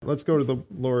let's go to the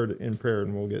Lord in prayer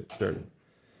and we'll get started.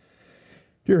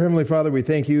 Dear Heavenly Father, we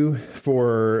thank you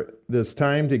for this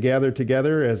time to gather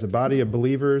together as a body of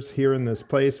believers here in this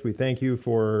place. We thank you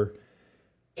for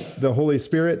the Holy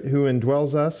Spirit who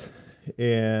indwells us,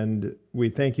 and we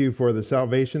thank you for the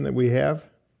salvation that we have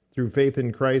through faith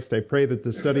in Christ. I pray that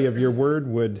the study of your word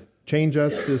would change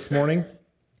us this morning,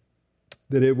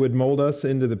 that it would mold us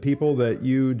into the people that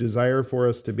you desire for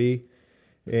us to be,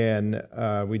 and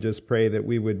we just pray that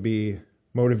we would be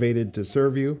motivated to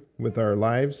serve you with our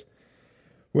lives.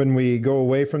 When we go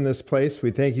away from this place,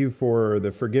 we thank you for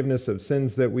the forgiveness of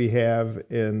sins that we have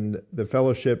and the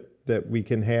fellowship that we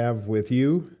can have with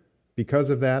you because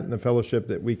of that, and the fellowship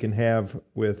that we can have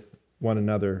with one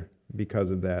another because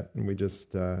of that. And we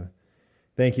just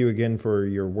thank you again for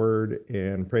your word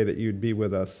and pray that you'd be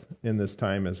with us in this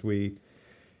time as we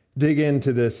dig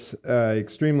into this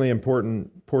extremely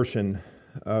important portion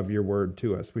of your word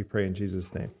to us. We pray in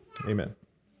Jesus' name. Amen.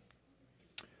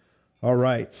 All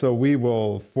right, so we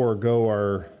will forego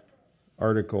our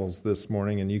articles this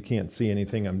morning, and you can't see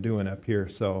anything I'm doing up here,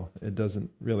 so it doesn't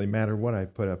really matter what I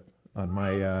put up on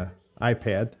my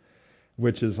iPad,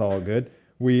 which is all good.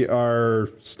 We are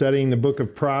studying the book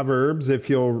of Proverbs. If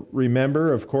you'll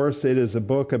remember, of course, it is a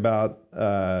book about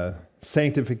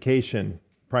sanctification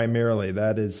primarily.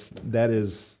 That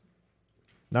is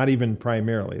not even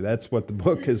primarily. That's what the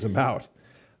book is about,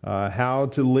 how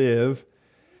to live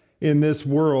in this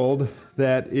world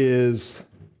that is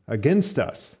against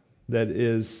us, that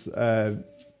is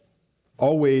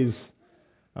always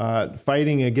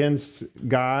fighting against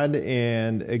God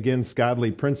and against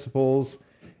godly principles.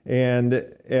 And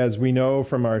as we know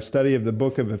from our study of the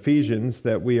book of Ephesians,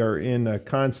 that we are in a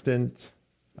constant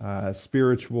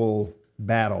spiritual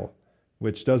battle,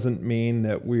 which doesn't mean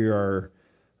that we are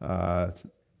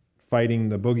fighting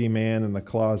the boogeyman in the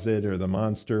closet or the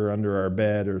monster under our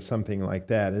bed or something like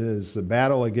that. It is a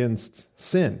battle against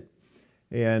sin.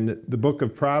 And the book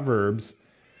of Proverbs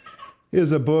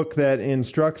is a book that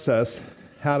instructs us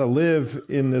how to live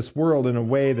in this world in a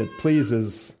way that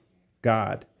pleases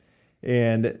God.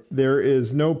 And there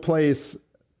is no place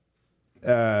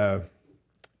in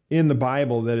the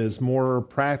Bible that is more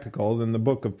practical than the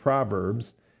book of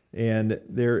Proverbs. And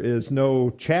there is no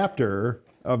chapter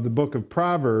of the book of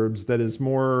Proverbs that is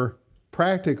more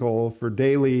practical for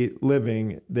daily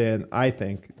living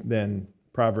than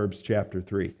Proverbs chapter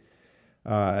 3.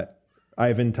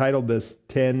 I've entitled this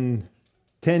 10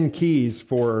 Keys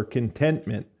for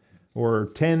Contentment, or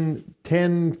 10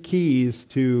 keys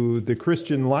to the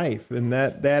Christian life. And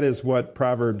that is what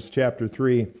Proverbs chapter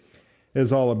 3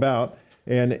 is all about.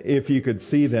 And if you could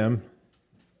see them,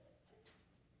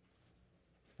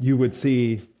 you would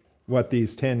see what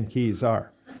these 10 keys are.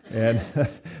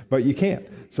 But you can't,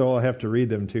 so I'll have to read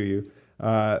them to you.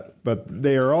 But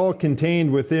they are all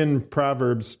contained within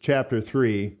Proverbs chapter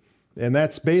 3, and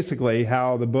that's basically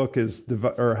how the book is,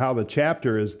 how the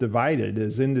chapter is divided,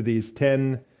 is into these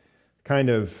 10 kind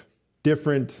of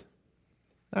different,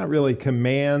 not really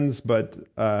commands, but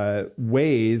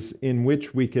ways in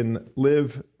which we can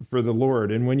live for the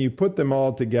Lord. And when you put them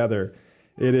all together,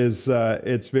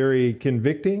 it's very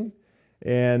convicting,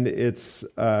 and it's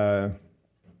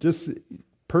just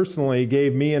personally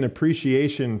gave me an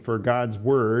appreciation for God's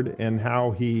word and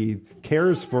how he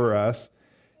cares for us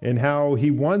and how he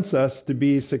wants us to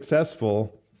be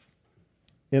successful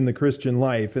in the Christian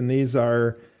life. And these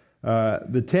are,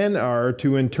 the 10 are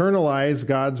to internalize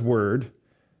God's word,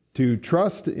 to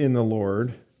trust in the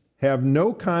Lord, have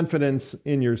no confidence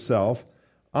in yourself,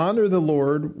 honor the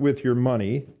Lord with your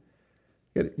money,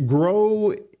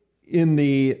 grow in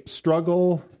the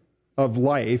struggle of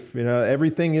life. You know,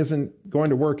 everything isn't going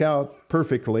to work out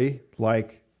perfectly,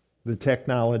 like the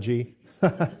technology,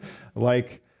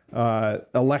 like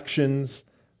elections,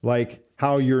 like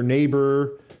how you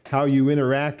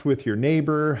interact with your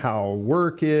neighbor, how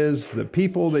work is, the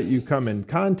people that you come in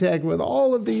contact with.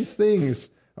 All of these things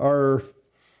are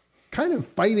kind of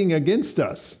fighting against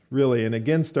us, really, and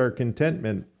against our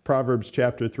contentment. Proverbs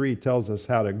chapter 3 tells us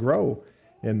how to grow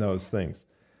in those things.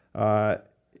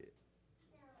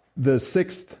 The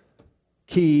sixth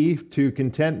key to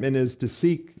contentment is to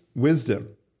seek wisdom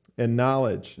and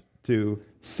knowledge, to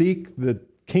seek the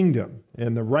kingdom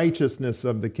and the righteousness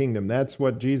of the kingdom. That's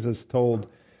what Jesus told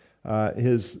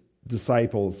his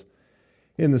disciples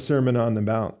in the Sermon on the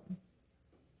Mount.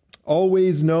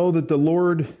 Always know that the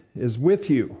Lord is with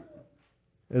you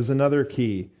is another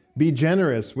key. Be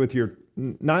generous with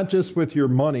not just with your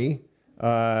money,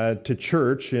 to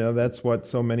church. That's what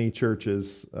so many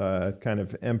churches kind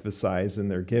of emphasize in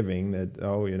their giving, that,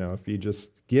 if you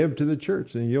just give to the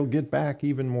church, then you'll get back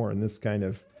even more, and this kind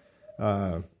of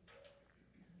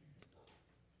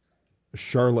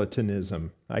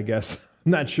charlatanism, I guess.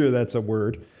 I'm not sure that's a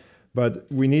word, but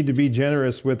we need to be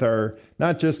generous with our,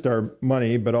 not just our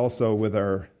money, but also with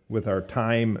our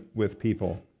time with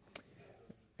people.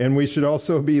 And we should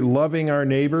also be loving our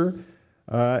neighbor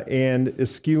and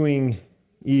eschewing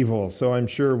evil. So I'm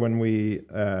sure when we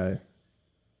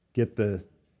get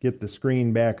the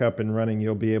screen back up and running,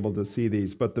 you'll be able to see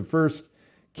these. But the first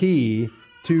key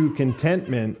to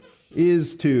contentment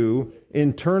is to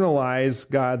internalize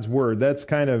God's word. That's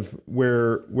kind of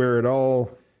where it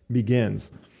all begins.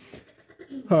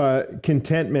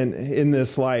 Contentment in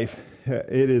this life,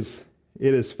 it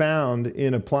is found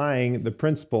in applying the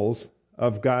principles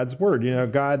of God's word. You know,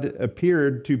 God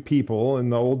appeared to people in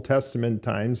the Old Testament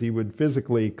times. He would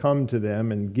physically come to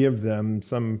them and give them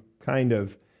some kind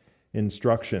of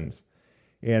instructions.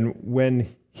 And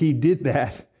when he did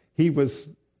that, he was,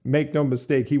 make no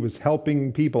mistake, he was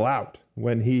helping people out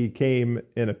when he came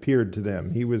and appeared to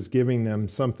them. He was giving them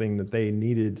something that they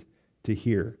needed to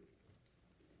hear.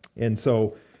 And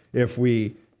so if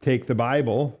we take the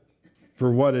Bible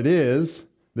for what it is,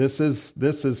 this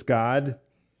is God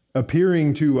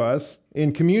appearing to us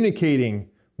and communicating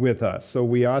with us. So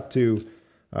we ought to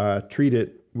treat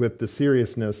it with the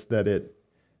seriousness that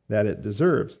it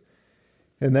deserves.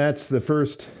 And that's the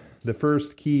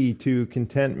first key to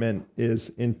contentment, is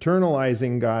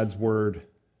internalizing God's word,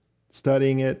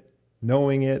 studying it,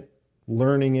 knowing it,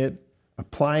 learning it,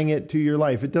 applying it to your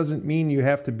life. It doesn't mean you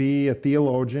have to be a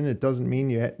theologian. It doesn't mean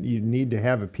you need to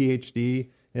have a PhD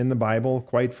in the Bible.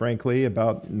 Quite frankly,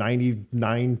 about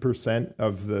 99%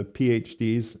 of the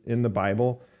PhDs in the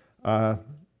Bible,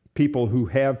 people who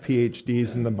have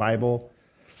PhDs in the Bible,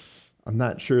 I'm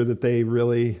not sure that they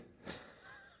really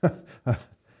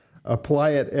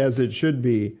apply it as it should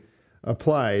be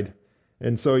applied.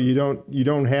 And so you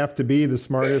don't have to be the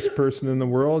smartest person in the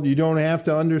world. You don't have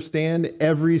to understand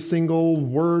every single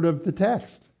word of the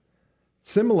text.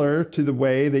 Similar to the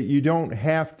way that you don't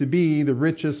have to be the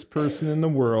richest person in the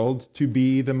world to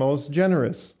be the most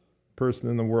generous person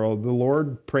in the world. The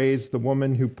Lord praised the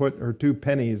woman who put her 2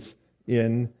 pennies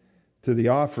in to the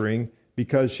offering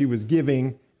because she was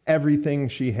giving everything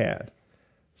she had.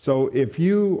 So if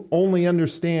you only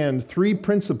understand 3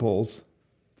 principles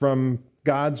from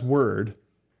God's word,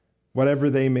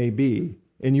 whatever they may be,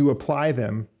 and you apply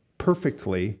them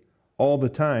perfectly all the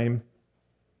time,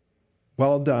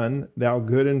 well done, thou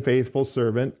good and faithful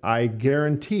servant. I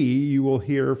guarantee you will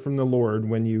hear from the Lord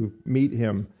when you meet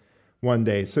him one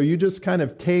day. So you just kind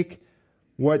of take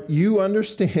what you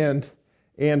understand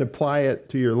and apply it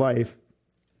to your life,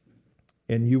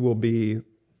 and you will be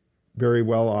very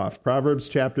well off. Proverbs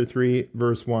chapter 3,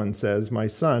 verse 1 says, "My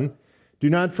son, do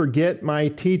not forget my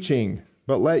teaching,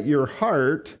 but let your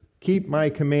heart keep my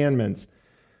commandments.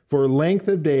 For length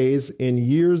of days and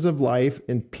years of life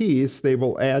and peace they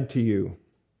will add to you.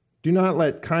 Do not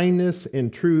let kindness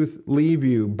and truth leave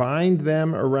you. Bind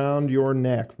them around your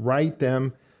neck. Write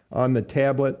them on the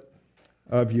tablet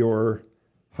of your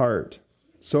heart.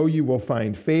 So you will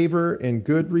find favor and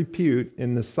good repute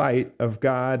in the sight of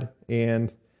God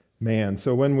and man."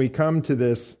 So when we come to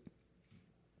this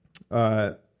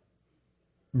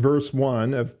verse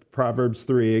 1 of Proverbs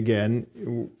 3, again,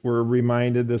 we're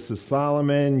reminded this is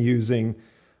Solomon using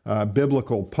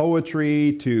biblical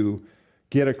poetry to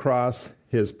get across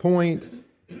his point,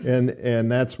 and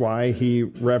that's why he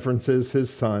references his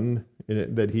son,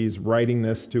 that he's writing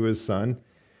this to his son.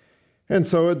 And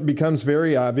so it becomes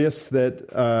very obvious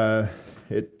that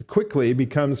it quickly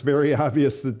becomes very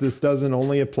obvious that this doesn't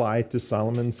only apply to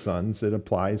Solomon's sons, it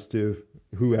applies to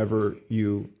whoever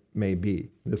you may be.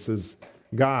 This is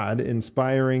God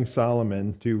inspiring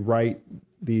Solomon to write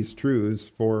these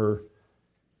truths for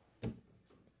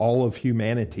all of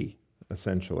humanity,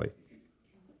 essentially.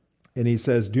 And he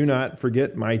says, "Do not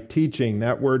forget my teaching."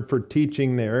 That word for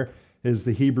teaching there is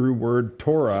the Hebrew word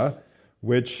Torah,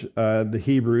 which the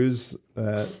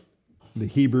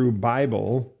Hebrew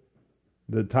Bible,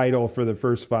 the title for the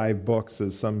first 5 books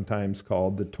is sometimes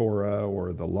called the Torah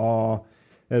or the Law.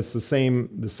 It's the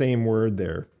same word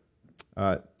there.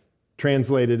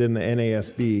 Translated in the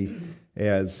NASB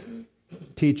as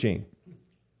teaching.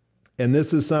 And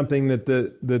this is something that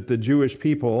the Jewish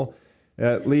people,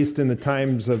 at least in the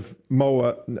times of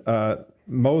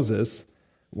Moses,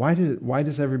 why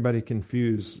does everybody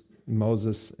confuse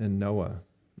Moses and Noah?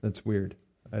 That's weird.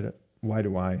 Why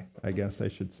do I guess I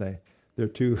should say. They're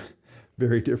 2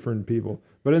 very different people.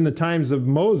 But in the times of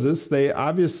Moses, they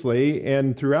obviously,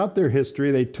 and throughout their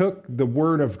history, they took the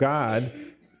Word of God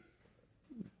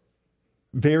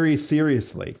very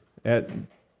seriously at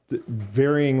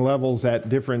varying levels at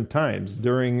different times.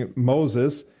 During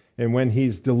Moses And when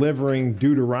he's delivering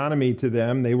Deuteronomy to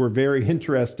them, they were very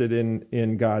interested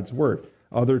in God's word.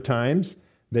 Other times,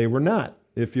 they were not.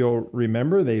 If you'll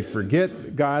remember, they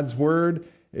forget God's word,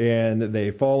 and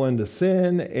they fall into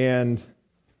sin, and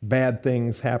bad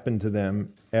things happen to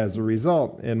them as a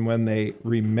result. And when they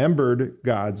remembered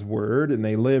God's word and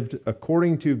they lived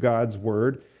according to God's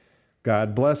word,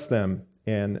 God blessed them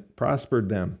and prospered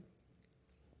them.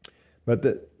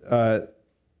 But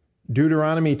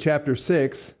Deuteronomy chapter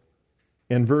 6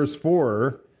 and verse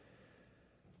 4,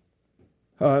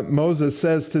 Moses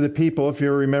says to the people, if you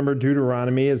remember,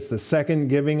 Deuteronomy is the second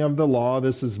giving of the law.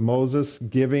 This is Moses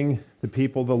giving the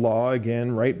people the law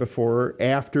again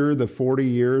after the 40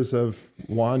 years of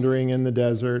wandering in the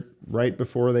desert, right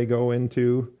before they go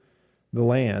into the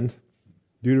land.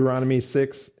 Deuteronomy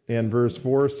 6 and verse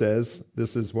 4 says,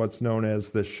 this is what's known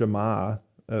as the Shema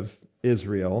of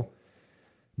Israel,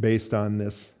 based on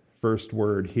this first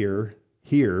word here.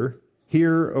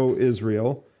 Hear, O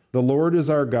Israel, the Lord is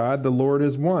our God, the Lord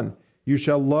is one. You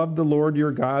shall love the Lord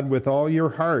your God with all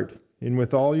your heart, and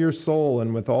with all your soul,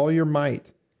 and with all your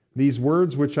might. These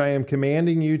words which I am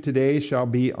commanding you today shall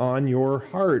be on your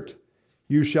heart.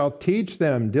 You shall teach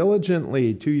them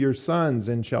diligently to your sons,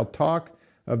 and shall talk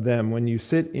of them when you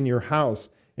sit in your house,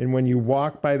 and when you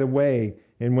walk by the way,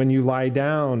 and when you lie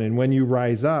down, and when you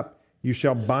rise up. You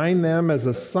shall bind them as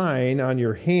a sign on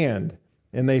your hand,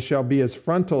 and they shall be as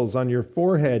frontals on your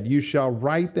forehead. You shall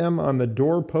write them on the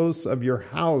doorposts of your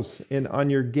house and on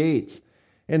your gates.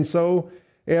 And so,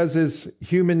 as is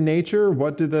human nature,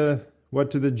 what do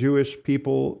the Jewish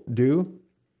people do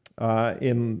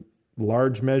in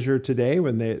large measure today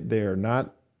when they are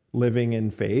not living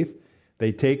in faith?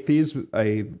 They take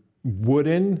a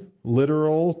wooden,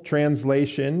 literal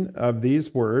translation of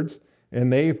these words,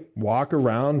 and they walk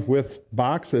around with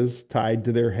boxes tied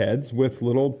to their heads with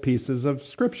little pieces of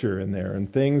scripture in there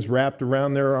and things wrapped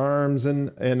around their arms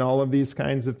and all of these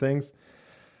kinds of things.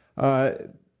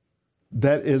 That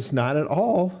is not at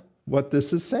all what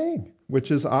this is saying,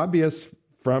 which is obvious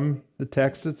from the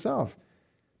text itself.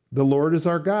 The Lord is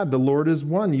our God. The Lord is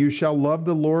one. You shall love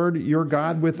the Lord your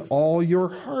God with all your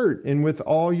heart and with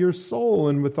all your soul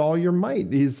and with all your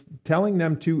might. He's telling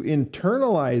them to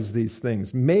internalize these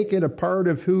things. Make it a part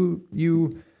of who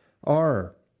you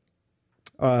are.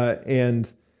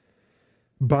 And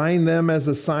bind them as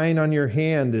a sign on your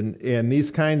hand and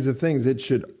these kinds of things. It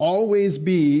should always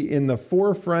be in the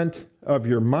forefront of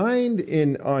your mind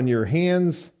and on your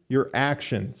hands, your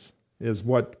actions. Is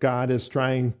what God is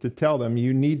trying to tell them.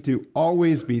 You need to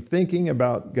always be thinking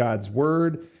about God's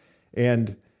word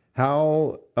and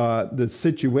how the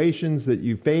situations that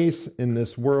you face in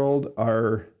this world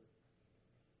are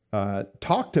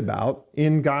talked about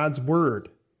in God's word.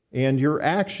 And your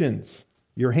actions,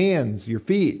 your hands, your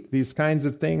feet, these kinds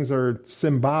of things are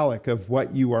symbolic of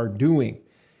what you are doing.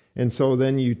 And so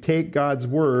then you take God's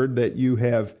word that you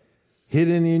have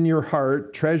hidden in your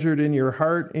heart, treasured in your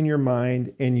heart and your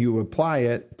mind, and you apply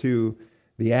it to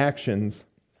the actions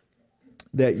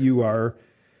that you are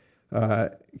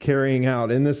carrying out.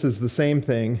 And this is the same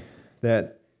thing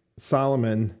that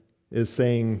Solomon is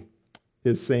saying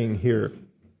here.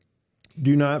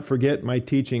 Do not forget my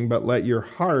teaching, but let your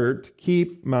heart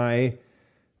keep my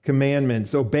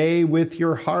commandments. Obey with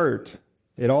your heart.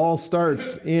 It all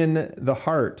starts in the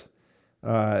heart,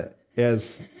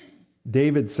 as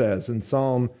David says in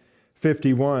Psalm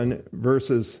 51,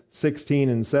 verses 16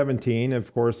 and 17,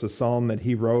 of course, a psalm that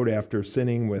he wrote after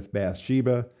sinning with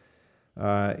Bathsheba,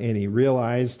 and he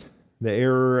realized the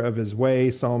error of his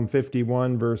way. Psalm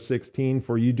 51, verse 16,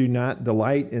 for you do not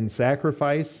delight in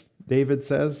sacrifice, David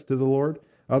says to the Lord.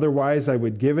 Otherwise I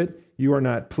would give it. You are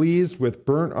not pleased with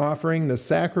burnt offering. The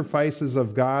sacrifices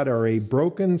of God are a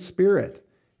broken spirit,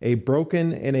 a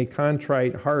broken and a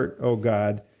contrite heart, O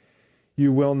God,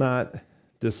 you will not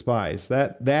despise.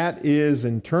 That is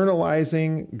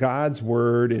internalizing God's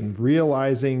word and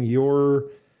realizing your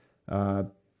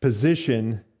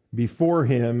position before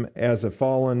him as a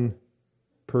fallen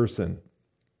person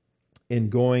and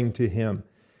going to him.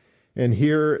 And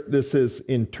here this is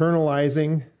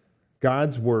internalizing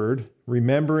God's word,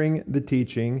 remembering the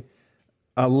teaching,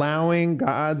 allowing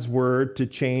God's word to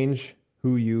change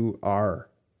who you are.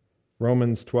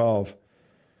 Romans 12,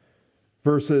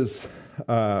 verses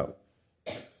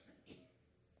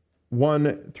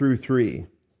 1 through 3.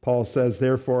 Paul says,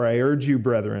 therefore I urge you,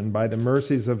 brethren, by the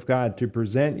mercies of God, to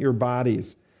present your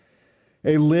bodies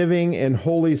a living and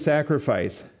holy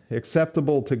sacrifice,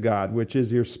 acceptable to God, which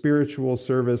is your spiritual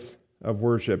service of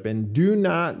worship. And do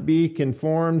not be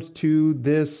conformed to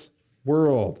this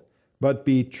world, but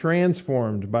be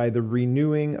transformed by the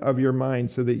renewing of your mind,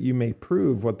 so that you may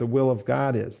prove what the will of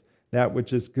God is, that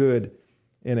which is good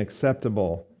and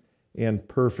acceptable and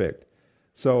perfect.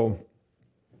 So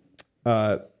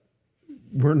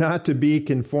we're not to be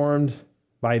conformed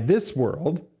by this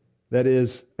world that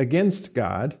is against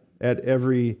God at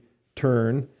every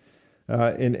turn,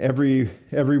 in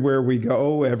everywhere we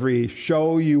go, every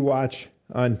show you watch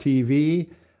on TV,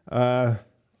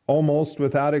 almost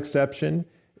without exception,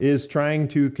 is trying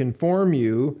to conform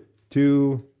you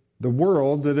to the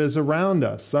world that is around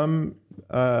us, some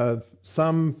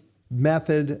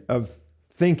method of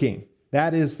thinking.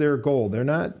 That is their goal. They're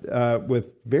not, with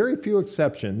very few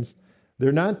exceptions,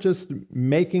 they're not just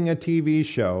making a TV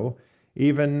show,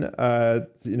 even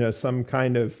some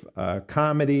kind of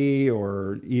comedy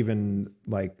or even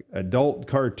like adult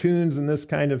cartoons and this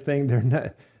kind of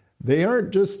thing. They aren't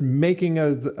just making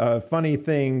a funny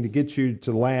thing to get you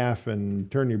to laugh and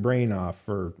turn your brain off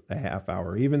for a half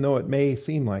hour, even though it may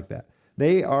seem like that.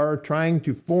 They are trying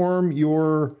to form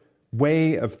your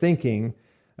way of thinking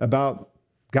about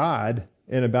God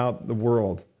and about the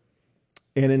world.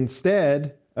 And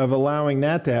instead of allowing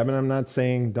that to happen, I'm not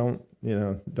saying don't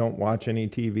watch any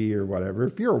TV or whatever.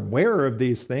 If you're aware of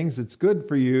these things, it's good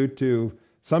for you to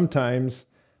sometimes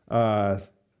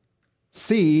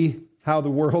see how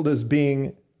the world is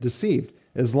being deceived.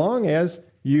 As long as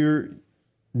you're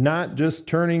not just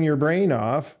turning your brain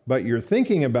off, but you're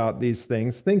thinking about these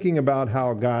things, thinking about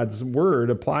how God's word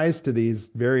applies to these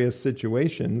various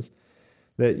situations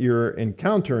that you're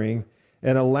encountering,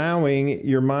 and allowing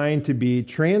your mind to be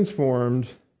transformed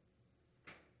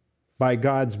by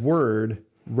God's word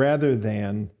rather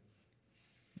than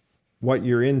what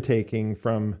you're intaking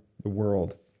from the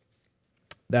world.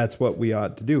 That's what we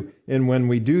ought to do. And when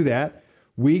we do that,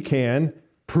 we can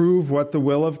prove what the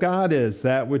will of God is,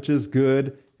 that which is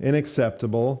good and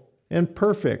acceptable and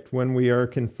perfect, when we are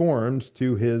conformed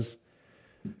to his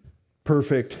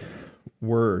perfect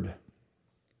word.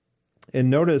 And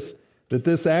notice that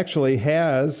this actually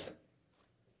has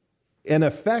an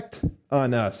effect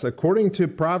on us. According to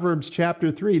Proverbs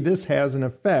chapter 3, this has an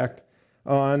effect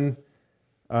on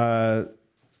the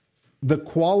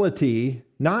quality,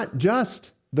 not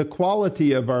just the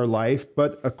quality of our life,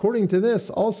 but according to this,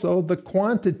 also the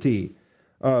quantity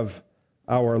of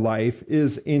our life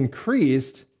is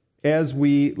increased as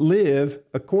we live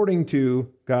according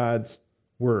to God's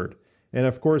word. And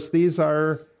of course, these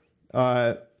are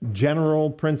general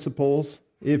principles,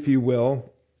 if you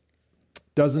will.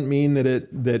 Doesn't mean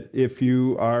that if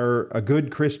you are a good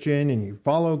Christian and you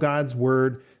follow God's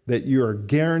word, that you are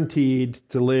guaranteed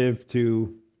to live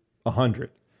to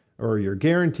 100. Or you're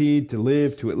guaranteed to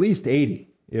live to at least 80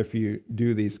 if you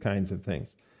do these kinds of things.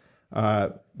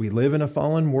 We live in a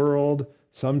fallen world.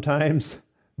 Sometimes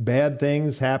bad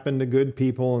things happen to good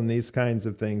people and these kinds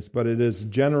of things, but it is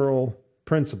general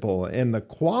principle. And the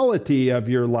quality of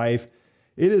your life,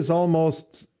 it is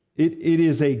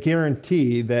a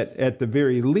guarantee that at the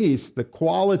very least, the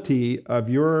quality of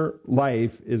your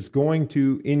life is going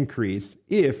to increase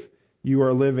if you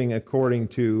are living according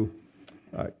to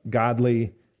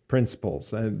godly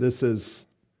principles. And this is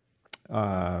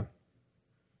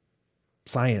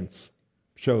science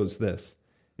shows this.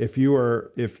 If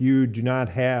you do not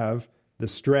have the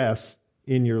stress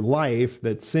in your life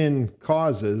that sin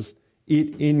causes,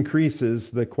 it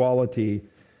increases the quality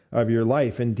of your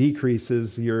life and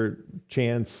decreases your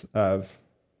chance of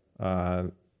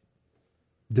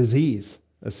disease,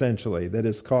 essentially, that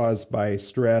is caused by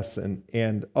stress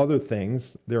and other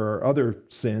things. There are other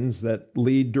sins that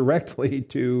lead directly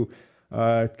to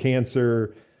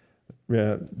cancer,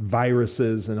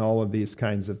 viruses, and all of these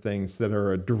kinds of things that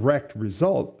are a direct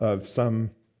result of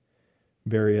some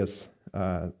various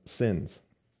sins.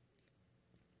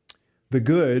 The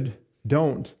good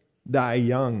don't die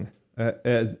young,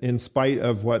 in spite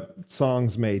of what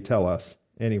songs may tell us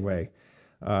anyway.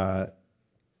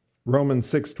 Romans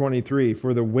 6:23,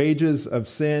 for the wages of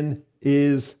sin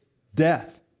is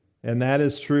death. And that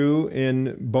is true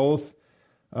in both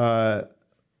kind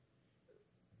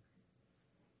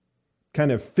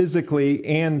of physically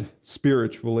and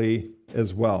spiritually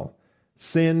as well.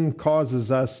 Sin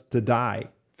causes us to die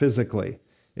physically.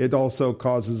 It also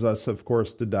causes us, of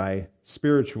course, to die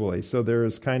spiritually. So there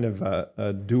is kind of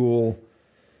a dual,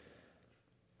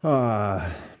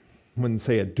 wouldn't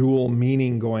say a dual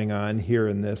meaning going on here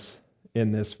in this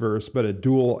verse, but a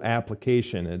dual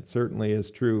application. It certainly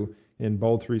is true in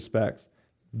both respects.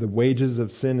 The wages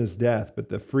of sin is death, but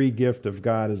the free gift of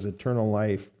God is eternal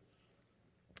life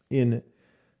in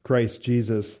Christ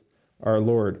Jesus our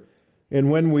Lord. And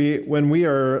when we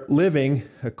are living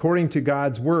according to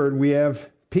God's word, we have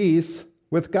peace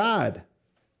with God.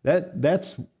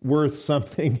 That's worth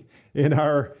something in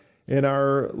our in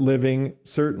our living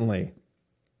certainly.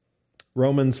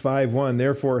 Romans 5:1,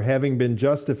 therefore, having been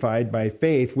justified by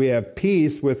faith, we have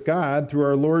peace with God through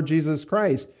our Lord Jesus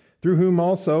Christ, through whom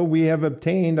also we have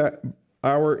obtained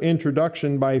our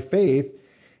introduction by faith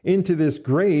into this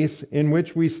grace in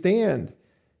which we stand.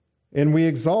 And we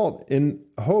exult in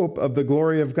hope of the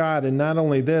glory of God. And not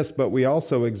only this, but we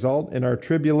also exult in our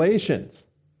tribulations.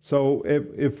 So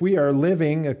if we are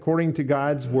living according to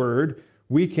God's word,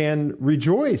 we can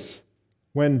rejoice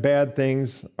when bad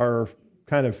things are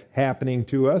kind of happening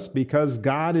to us, because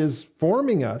God is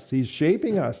forming us. He's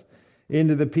shaping us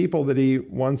into the people that he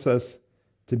wants us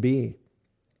to be.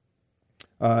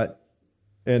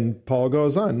 And Paul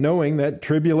goes on, knowing that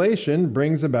tribulation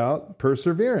brings about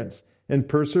perseverance, and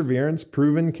perseverance,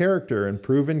 proven character, and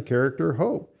proven character,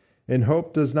 hope. And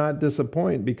hope does not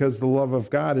disappoint, because the love of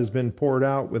God has been poured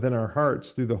out within our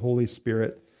hearts through the Holy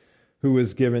Spirit who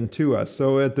is given to us.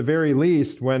 So at the very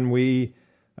least, when we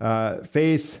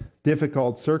face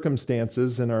difficult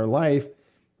circumstances in our life,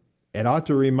 it ought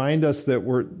to remind us that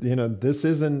this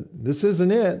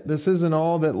isn't it. This isn't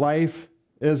all that life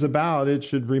is about. It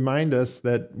should remind us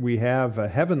that we have a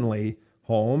heavenly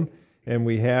home, and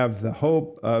we have the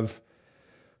hope of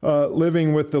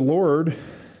living with the Lord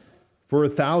for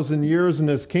 1,000 years in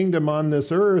his kingdom on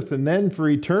this earth, and then for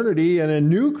eternity in a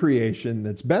new creation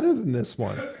that's better than this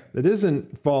one, that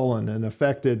isn't fallen and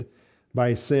affected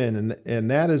by sin.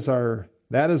 And that is our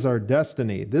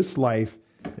destiny. This life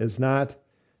is not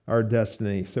our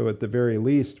destiny. So at the very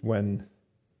least, when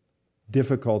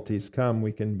difficulties come,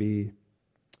 we can be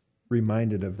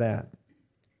reminded of that.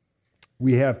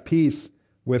 We have peace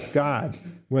with God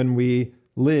when we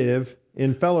live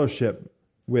in fellowship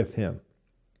with him.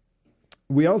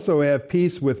 We also have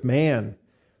peace with man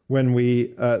when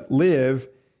we live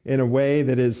in a way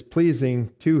that is pleasing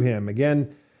to him.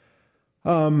 Again,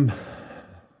 kind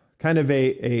of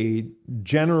a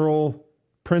general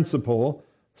principle.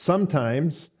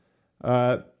 Sometimes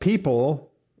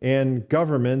people and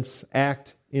governments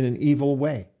act in an evil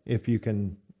way. If you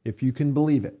can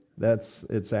believe it,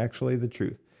 it's actually the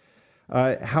truth.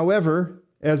 However,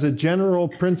 as a general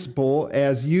principle,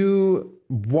 as you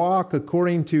walk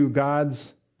according to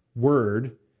God's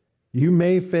word, you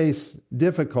may face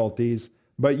difficulties,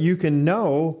 but you can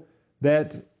know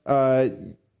that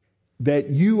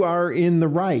you are in the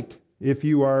right if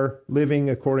you are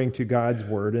living according to God's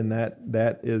word, and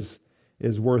that is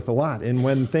worth a lot. And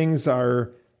when things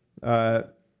are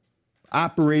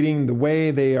operating the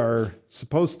way they are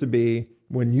supposed to be,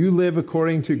 when you live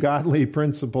according to godly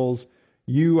principles,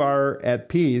 you are at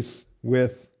peace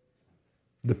with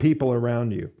the people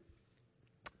around you.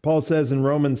 Paul says in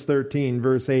Romans 13,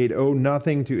 verse 8, owe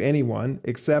nothing to anyone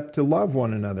except to love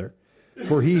one another.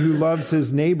 For he who loves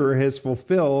his neighbor has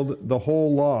fulfilled the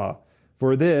whole law.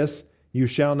 For this, you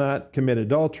shall not commit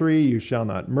adultery, you shall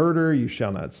not murder, you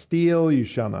shall not steal, you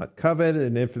shall not covet,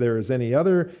 and if there is any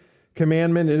other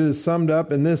commandment, it is summed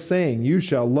up in this saying, you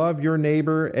shall love your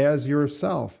neighbor as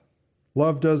yourself.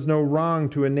 Love does no wrong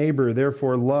to a neighbor,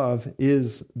 therefore love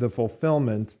is the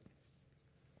fulfillment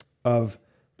of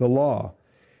the law.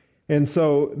 And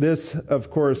so this,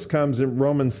 of course, comes in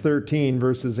Romans 13,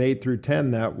 verses 8 through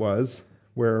 10, that was,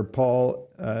 where Paul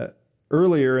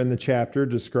earlier in the chapter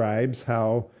describes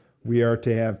how we are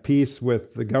to have peace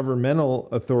with the governmental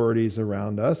authorities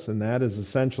around us, and that is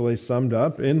essentially summed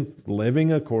up in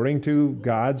living according to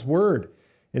God's word.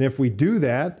 And if we do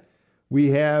that,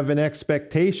 we have an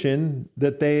expectation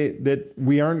that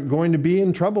we aren't going to be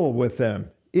in trouble with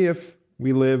them if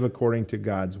we live according to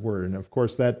God's word. And of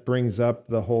course, that brings up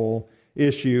the whole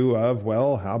issue of,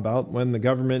 well, how about when the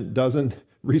government doesn't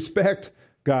respect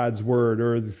God's word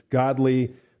or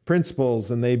godly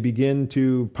principles, and they begin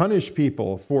to punish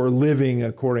people for living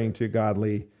according to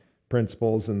godly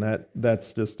principles? And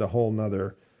that's just a whole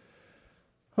nother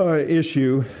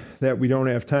issue that we don't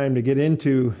have time to get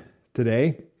into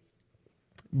today.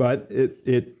 But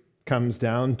it comes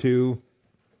down to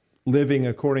living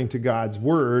according to God's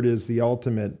word is the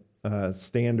ultimate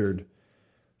standard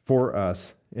for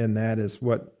us, and that is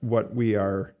what we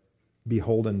are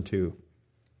beholden to.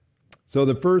 So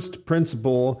the first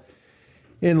principle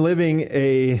in living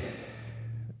a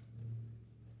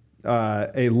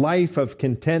life of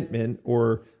contentment,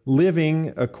 or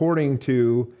living according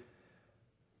to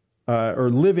or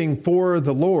living for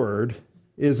the Lord,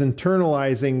 is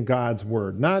internalizing God's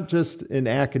word, not just an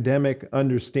academic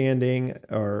understanding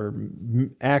or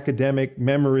academic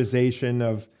memorization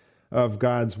of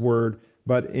God's word,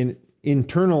 but in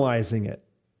internalizing it,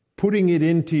 putting it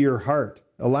into your heart,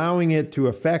 allowing it to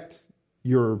affect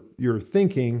your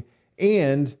thinking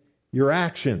and your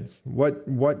actions,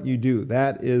 what you do.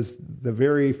 That is the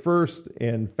very first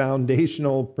and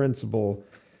foundational principle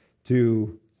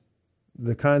to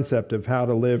the concept of how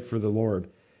to live for the Lord.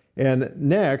 And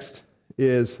next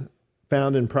is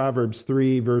found in Proverbs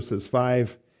 3, verses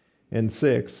 5 and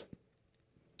 6.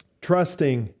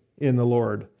 Trusting in the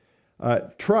Lord.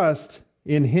 Trust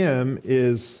in Him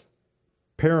is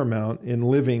paramount in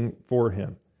living for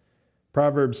Him.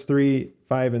 Proverbs 3,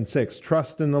 5, and 6.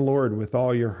 Trust in the Lord with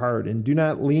all your heart, and do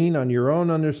not lean on your own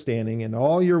understanding. In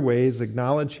all your ways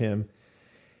acknowledge Him,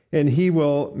 and He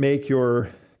will make your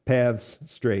paths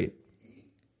straight.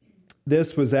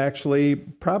 This was actually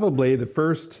probably the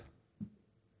first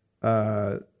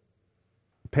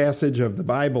passage of the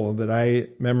Bible that I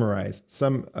memorized.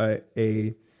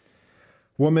 A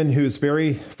woman who's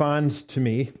very fond to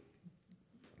me.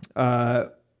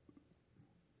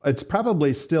 It's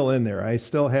probably still in there. I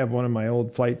still have one of my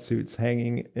old flight suits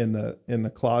hanging in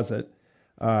the closet.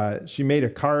 She made a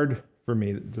card for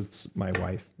me. That's my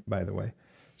wife, by the way.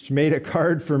 She made a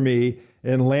card for me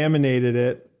and laminated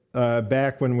it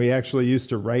back when we actually used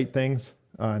to write things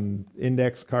on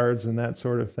index cards and that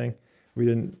sort of thing. We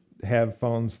didn't have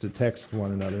phones to text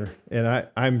one another. And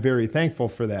I'm very thankful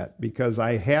for that, because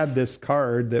I had this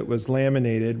card that was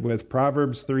laminated with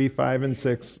Proverbs 3, 5, and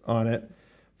 6 on it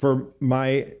for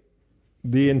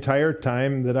the entire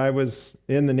time that I was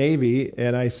in the Navy,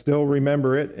 and I still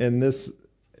remember it. And this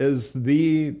is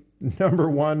the number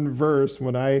one verse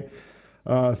when I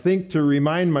think to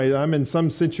remind I'm in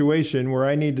some situation where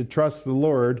I need to trust the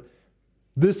Lord.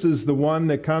 This is the one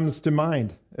that comes to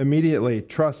mind immediately.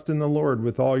 Trust in the Lord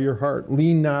with all your heart.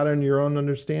 Lean not on your own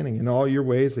understanding. In all your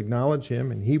ways acknowledge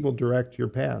Him, and He will direct your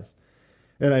paths.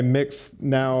 And I mix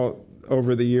now,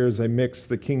 over the years, I mix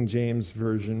the King James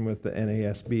Version with the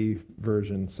NASB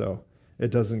version, so it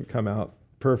doesn't come out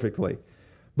perfectly.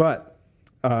 But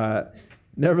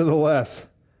nevertheless,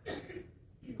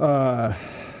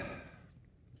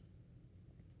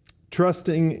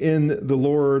 trusting in the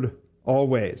Lord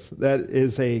always. That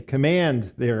is a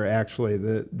command there, actually.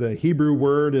 The Hebrew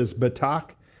word is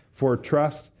batak, for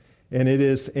trust, and it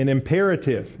is an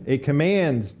imperative, a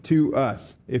command to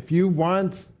us. If you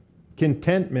want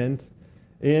contentment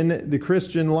in the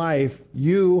Christian life,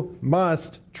 you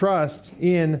must trust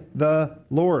in the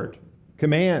Lord.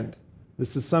 Command.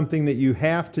 This is something that you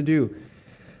have to do.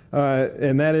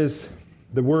 And that is,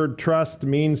 the word trust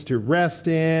means to rest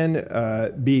in,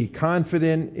 be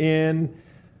confident in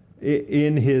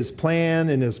His plan,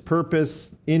 in His purpose,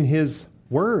 in His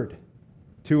word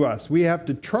to us. We have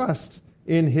to trust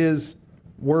in His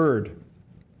word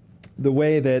the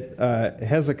way that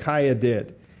Hezekiah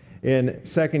did. In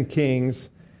 2 Kings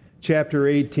chapter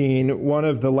 18, one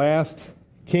of the last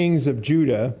kings of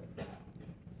Judah,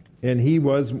 and he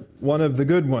was one of the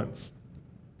good ones.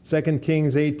 2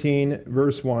 Kings 18,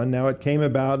 verse 1, Now it came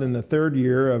about in the 3rd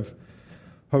year of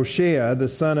Hoshea, the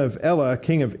son of Elah,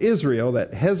 king of Israel,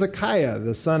 that Hezekiah,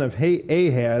 the son of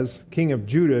Ahaz, king of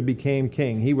Judah, became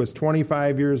king. He was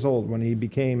 25 years old when he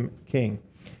became king,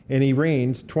 and he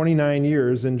reigned 29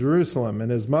 years in Jerusalem,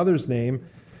 and his mother's name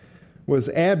was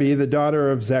Abi, the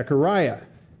daughter of Zechariah.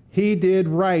 He did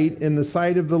right in the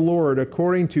sight of the Lord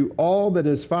according to all that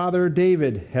his father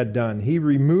David had done. He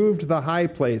removed the high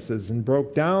places and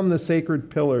broke down the sacred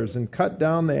pillars and cut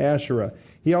down the Asherah.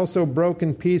 He also broke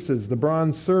in pieces the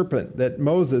bronze serpent that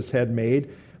Moses had made,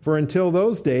 for until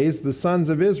those days the sons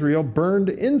of Israel burned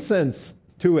incense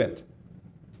to it.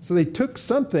 So they took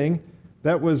something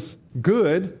that was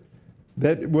good,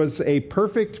 that was a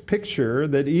perfect picture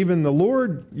that even the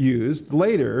Lord used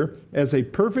later as a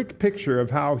perfect picture of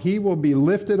how He will be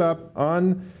lifted up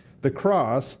on the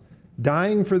cross,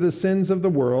 dying for the sins of the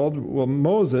world. Well,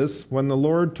 Moses, when the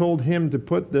Lord told him to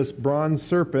put this bronze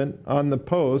serpent on the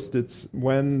post, it's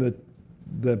when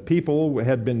the people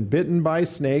had been bitten by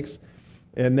snakes,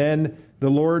 and then the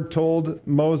Lord told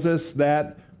Moses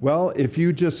that, well, if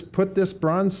you just put this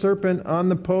bronze serpent on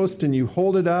the post and you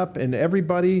hold it up, and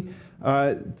everybody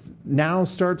now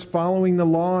starts following the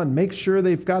law and makes sure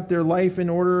they've got their life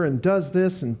in order and does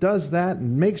this and does that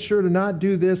and makes sure to not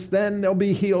do this, then they'll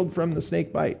be healed from the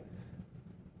snake bite.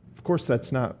 Of course,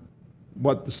 that's not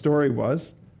what the story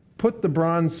was. Put the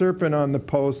bronze serpent on the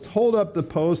post, hold up the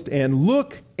post, and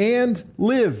look and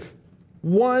live.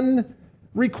 One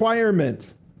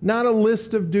requirement, not a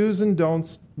list of do's and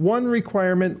don'ts. One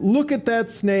requirement, look at that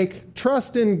snake,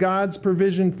 trust in God's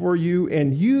provision for you,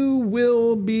 and you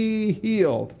will be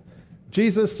healed.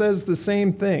 Jesus says the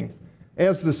same thing.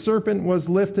 As the serpent was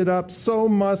lifted up, so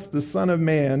must the Son of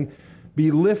Man be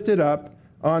lifted up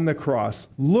on the cross.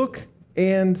 Look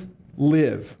and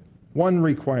live. One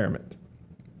requirement.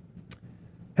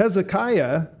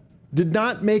 Hezekiah did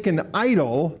not make an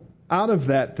idol out of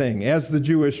that thing, as the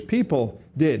Jewish people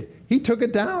did. He took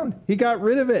it down. He got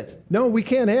rid of it. No, we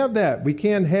can't have that. We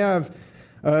can't have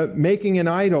making an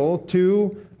idol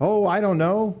to,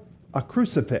 a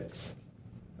crucifix,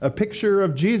 a picture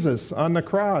of Jesus on the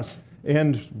cross,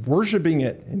 and worshiping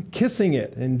it and kissing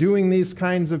it and doing these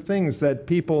kinds of things that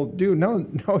people do. No,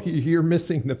 you're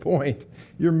missing the point.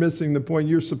 You're missing the point.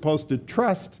 You're supposed to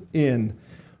trust in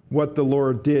what the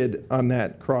Lord did on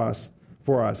that cross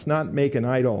for us, not make an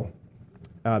idol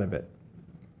out of it.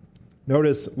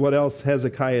 Notice what else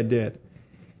Hezekiah did.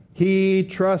 He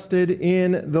trusted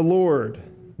in the Lord,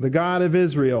 the God of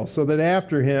Israel, so that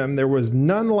after him there was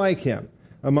none like him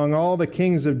among all the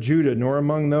kings of Judah, nor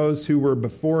among those who were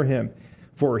before him.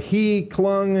 For he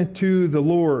clung to the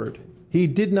Lord. He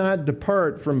did not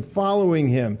depart from following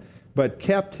him, but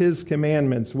kept his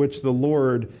commandments, which the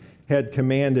Lord had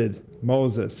commanded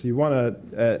Moses. You want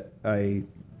a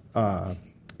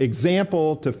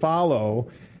example to follow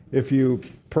if you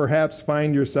perhaps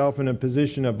find yourself in a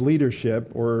position of leadership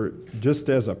or just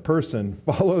as a person.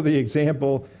 Follow the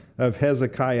example of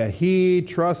Hezekiah. He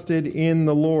trusted in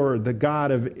the Lord, the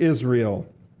God of Israel,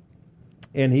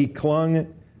 and he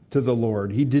clung to the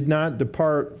Lord. He did not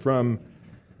depart from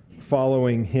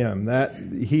following him. That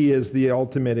he is the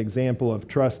ultimate example of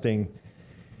trusting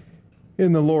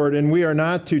in the Lord. And we are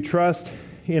not to trust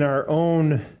in our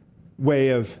own way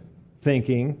of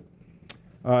thinking.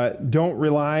 Don't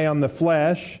rely on the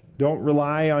flesh. Don't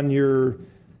rely on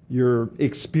your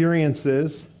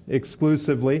experiences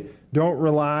exclusively. Don't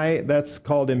rely, that's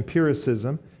called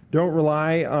empiricism. Don't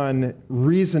rely on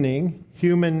reasoning,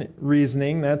 human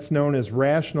reasoning. That's known as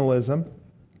rationalism.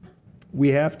 We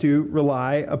have to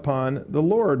rely upon the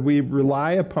Lord. We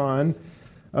rely upon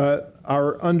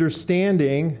our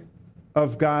understanding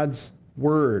of God's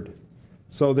Word.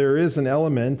 So there is an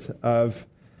element of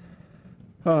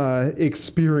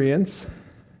experience,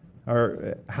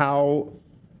 or how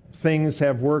things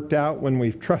have worked out when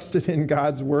we've trusted in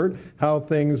God's Word, how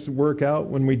things work out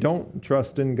when we don't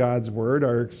trust in God's Word,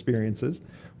 our experiences.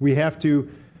 We have to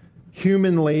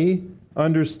humanly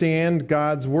understand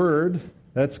God's Word.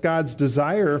 That's God's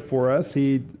desire for us.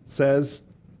 He says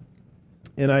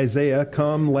in Isaiah,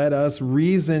 "Come, let us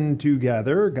reason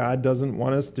together." God doesn't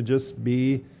want us to just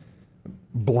be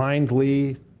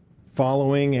blindly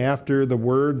following after the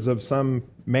words of some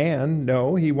man.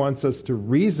 No, he wants us to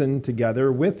reason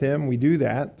together with him. We do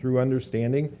that through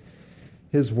understanding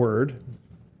his word.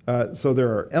 So there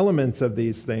are elements of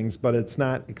these things, but it's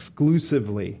not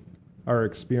exclusively our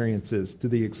experiences to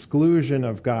the exclusion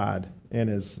of God and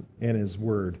his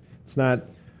word. It's not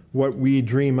what we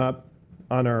dream up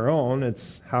on our own.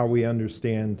 It's how we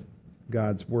understand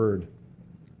God's word.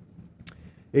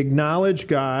 Acknowledge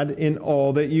God in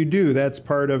all that you do. That's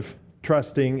part of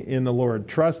trusting in the Lord.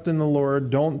 Trust in the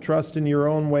Lord. Don't trust in your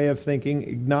own way of thinking.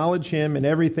 Acknowledge him in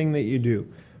everything that you do.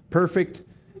 Perfect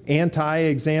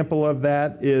anti-example of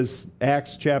that is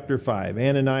Acts chapter 5,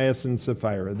 Ananias and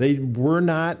Sapphira. They were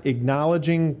not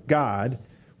acknowledging God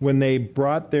when they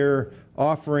brought their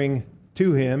offering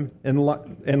to him and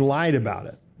lied about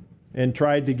it and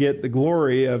tried to get the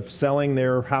glory of selling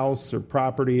their house or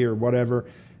property or whatever,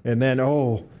 and then,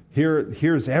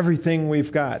 here's everything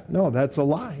we've got. No, that's a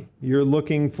lie. You're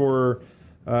looking for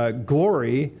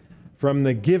glory from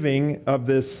the giving of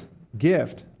this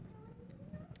gift.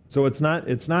 So it's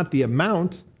not the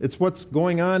amount, it's what's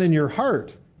going on in your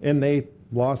heart. And they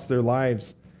lost their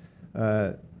lives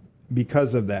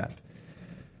because of that.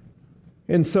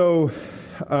 And so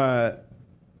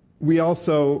we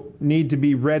also need to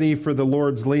be ready for the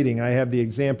Lord's leading. I have the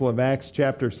example of Acts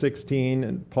chapter 16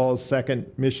 and Paul's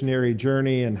second missionary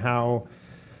journey, and how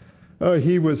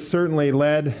he was certainly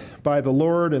led by the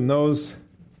Lord, and those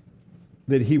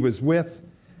that he was with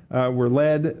were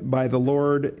led by the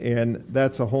Lord, and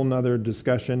that's a whole nother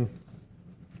discussion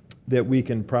that we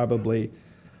can probably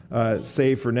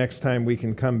save for next time. We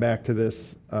can come back to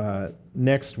this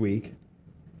next week,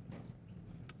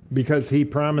 because he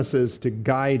promises to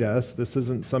guide us. This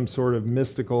isn't some sort of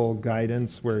mystical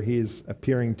guidance where he's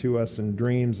appearing to us in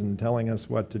dreams and telling us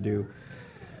what to do,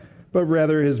 but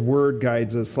rather his word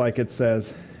guides us, like it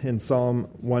says in Psalm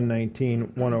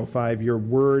 119, 105, "Your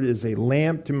word is a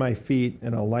lamp to my feet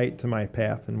and a light to my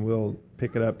path." And we'll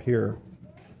pick it up here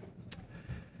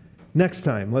next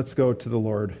time. Let's go to the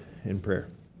Lord in prayer.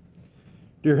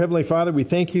 Dear Heavenly Father, we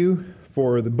thank you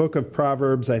for the book of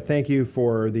Proverbs. I thank you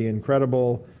for the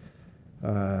incredible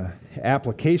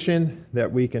application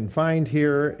that we can find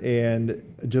here, and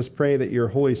just pray that your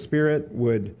Holy Spirit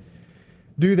would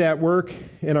do that work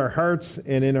in our hearts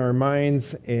and in our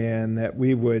minds, and that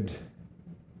we would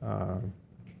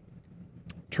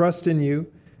trust in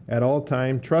you at all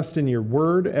times, trust in your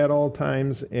word at all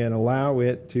times, and allow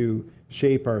it to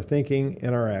shape our thinking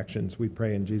and our actions. We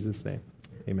pray in Jesus' name.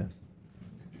 Amen.